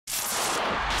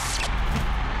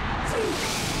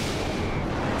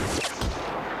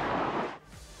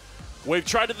We've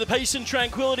traded the peace and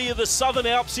tranquility of the Southern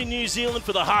Alps in New Zealand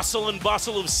for the hustle and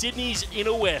bustle of Sydney's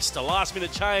inner west. A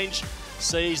last-minute change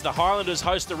sees the Highlanders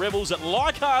host the Rebels at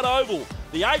Leichhardt Oval,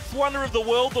 the eighth wonder of the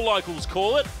world, the locals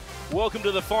call it. Welcome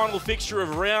to the final fixture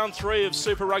of round 3 of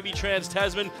Super Rugby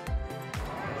TRANS-TASMAN.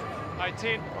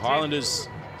 The Highlanders,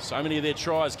 so many of their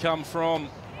tries come from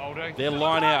their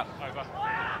line out.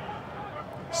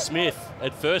 Smith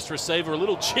at first receiver, a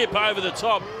little chip over the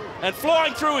top, and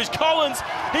flying through is Collins.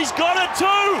 He's got it too!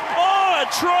 Oh, a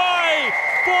try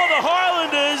for the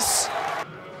Highlanders!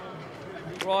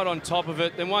 Right on top of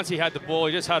it. Then once he had the ball,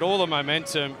 he just had all the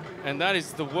momentum, and that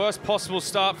is the worst possible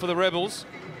start for the Rebels.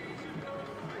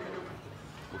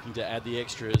 Looking to add the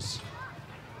extras.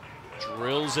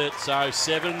 Drills it, so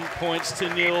 7 points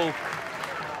to 0.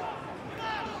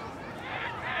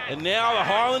 And now the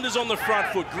Highlanders on the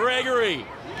front foot. Gregory,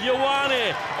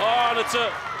 Ioane. Oh, and it's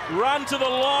a run to the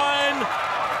line.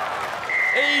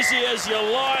 Easy as you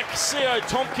like. C.O.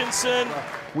 Tompkinson.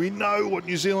 We know what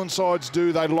New Zealand sides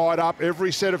do. They light up.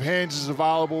 Every set of hands is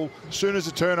available. As soon as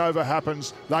a turnover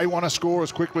happens, they want to score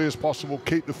as quickly as possible.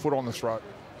 Keep the foot on the throat.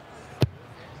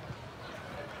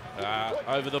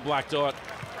 Over the black dot.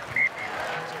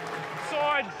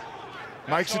 Side.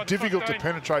 Makes it difficult to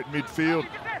penetrate midfield.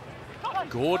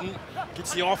 Gordon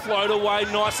gets the offload away,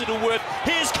 nice little work.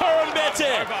 Here's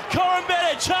Korombete.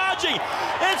 Korombete charging.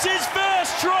 It's his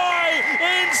first try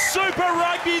in Super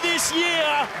Rugby this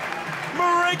year.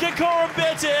 Marika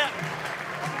Korombete.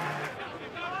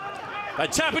 They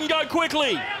tap and go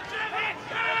quickly.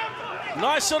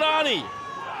 Nice Sorani.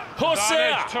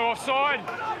 Hosea. 2 offside.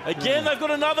 Again, they've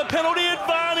got another penalty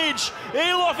advantage.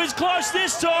 Eloff is close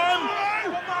this time.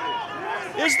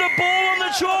 Is the ball on the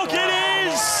chalk?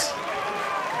 It is.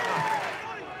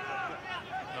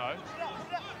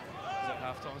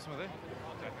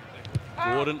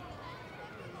 Gordon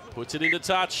puts it into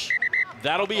touch.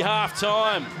 That'll be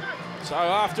half-time. So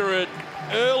after an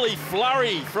early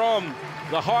flurry from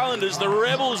the Highlanders, the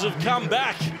Rebels have come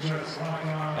back.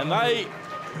 And they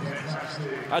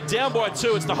are down by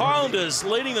 2. It's the Highlanders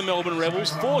leading the Melbourne Rebels,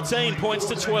 14 points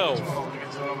to 12.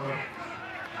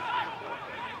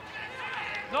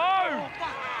 No!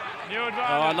 New advantage.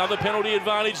 Oh, another penalty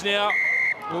advantage now.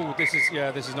 Oh, this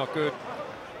is not good.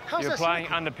 You're playing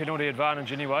under penalty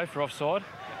advantage anyway for offside.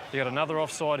 You got another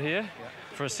offside here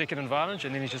for a second advantage,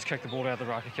 and then he's just kicked the ball out the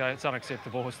ruck. Okay, it's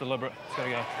unacceptable. It's deliberate. It's got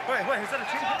to go. Wait, is that a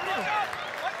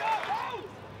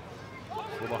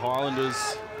For the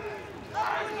Highlanders.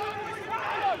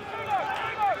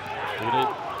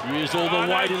 Use all the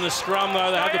weight in the scrum,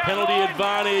 though. They have the penalty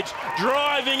advantage.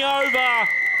 Driving over.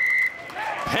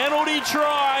 Penalty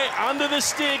try under the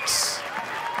sticks.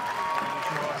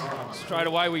 Straight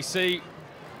away we see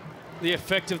the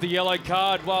effect of the yellow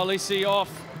card. Walisi off.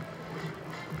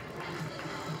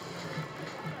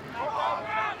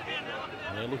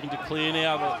 They're looking to clear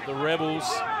now the Rebels.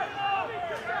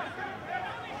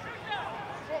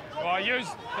 Oh, use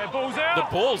that ball's out.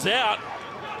 The ball's out.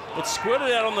 It's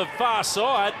squirted out on the far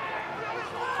side.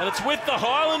 And it's with the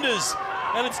Highlanders.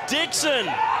 And it's Dixon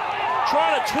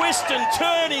trying to twist and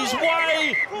turn his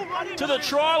way to the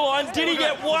try line. Did he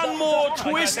get one more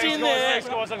twist in there? Thanks,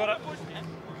 guys, I got it.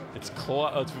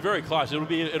 It's very close. It'll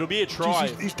be a try.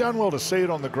 Jeez, he's done well to see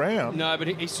it on the ground. No, but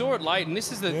he saw it late, and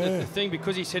this is the thing,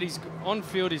 because he said he's on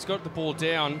field, he's got the ball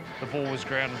down. The ball was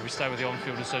grounded. We stay with the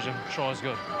on-field decision. Try is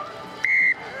good.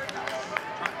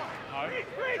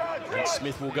 And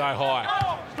Smith will go high.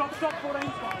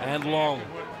 And long.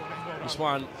 This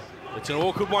one, it's an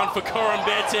awkward one for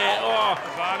Korombete. Oh,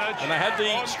 and they have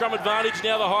the scrum advantage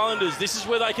now, the Highlanders. This is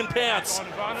where they can pounce.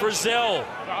 Frizzell,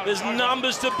 there's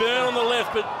numbers to burn on the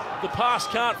left, but the pass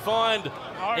can't find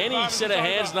any set of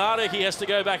hands. Nardeki has to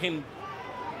go back and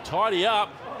tidy up.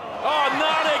 Oh,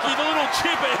 Nardeki, the little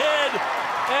chip ahead.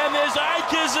 And there's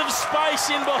acres of space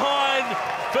in behind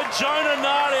for Jonah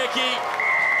Nardeki.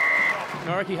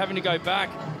 Nardeki having to go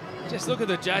back. Just look at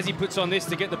the jazz he puts on this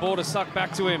to get the ball to suck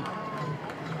back to him.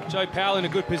 Joe Powell in a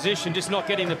good position, just not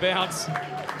getting the bounce.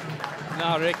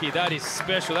 Nardeki, that is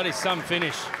special. That is some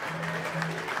finish.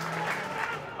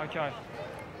 Okay.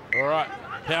 All right,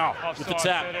 Powell with the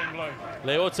tap.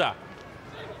 Leota.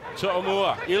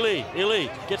 To'omua. Ili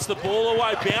gets the ball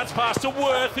away. Bounce pass to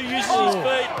Worth, who uses his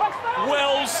feet.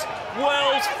 Wells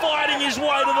fighting his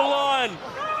way to the line.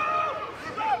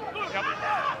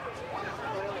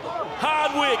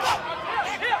 Hardwick.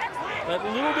 That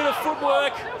little bit of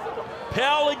footwork.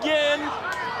 Powell again.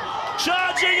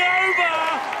 Charging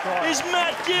over is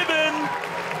Matt Gibbon.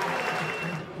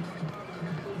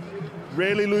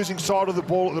 Rarely losing sight of the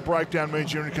ball at the breakdown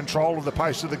means you're in control of the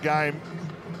pace of the game.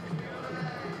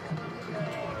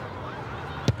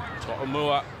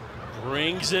 To'omua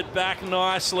brings it back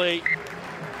nicely.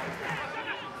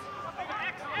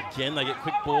 Again, they get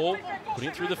quick ball, putting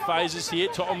it through the phases here.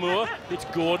 To'omua hits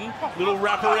Gordon, little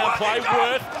wraparound play.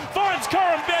 Worth finds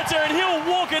Korombete and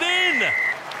he'll walk it in.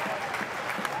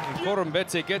 And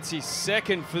Korombete gets his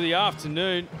second for the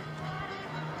afternoon.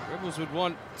 Rebels would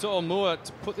want To'omua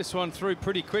to put this one through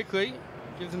pretty quickly,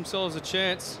 give themselves a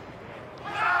chance.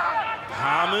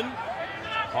 Harmon,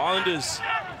 Highlanders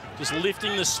just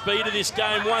lifting the speed of this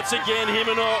game once again.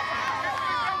 Himino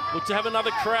look to have another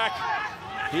crack.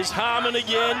 Here's Harmon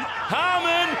again.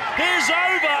 Harmon, here's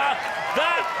over.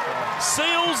 That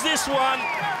seals this one.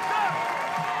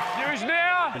 Use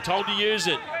now. And told to use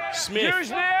it. Smith.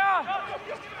 Use now.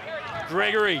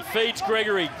 Gregory feeds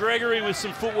Gregory. Gregory with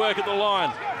some footwork at the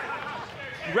line.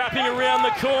 Wrapping around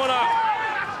the corner.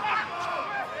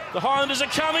 The Highlanders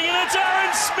are coming and it's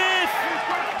Aaron Smith.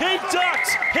 He ducked,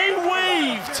 he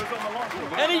weaved,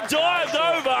 and he dived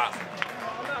over.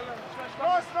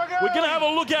 We're going to have a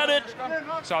look at it.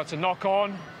 So it's a knock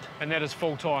on, and that is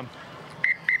full time.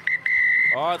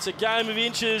 Oh, it's a game of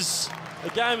inches, a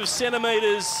game of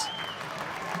centimetres.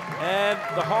 And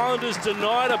the Highlanders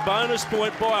denied a bonus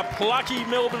point by a plucky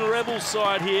Melbourne Rebels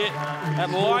side here at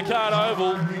Leichhardt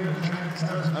Oval.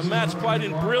 A match played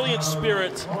in brilliant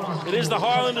spirit. It is the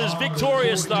Highlanders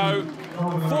victorious though,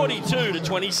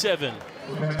 42-27.